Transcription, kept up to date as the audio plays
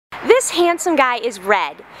This handsome guy is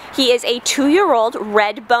Red. He is a 2-year-old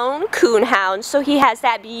Redbone Coonhound, so he has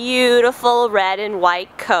that beautiful red and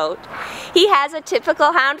white coat. He has a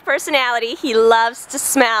typical hound personality. He loves to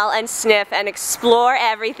smell and sniff and explore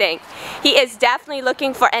everything. He is definitely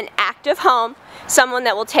looking for an active home, someone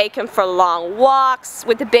that will take him for long walks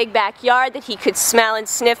with a big backyard that he could smell and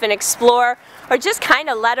sniff and explore, or just kind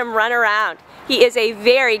of let him run around. He is a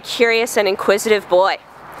very curious and inquisitive boy.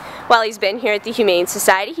 While he's been here at the Humane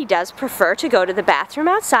Society, he does prefer to go to the bathroom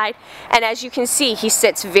outside, and as you can see, he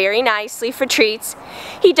sits very nicely for treats.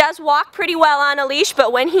 He does walk pretty well on a leash,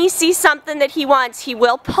 but when he sees something that he wants, he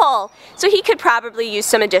will pull, so he could probably use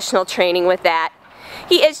some additional training with that.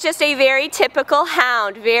 He is just a very typical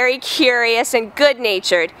hound, very curious and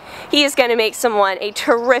good-natured. He is going to make someone a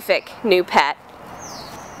terrific new pet.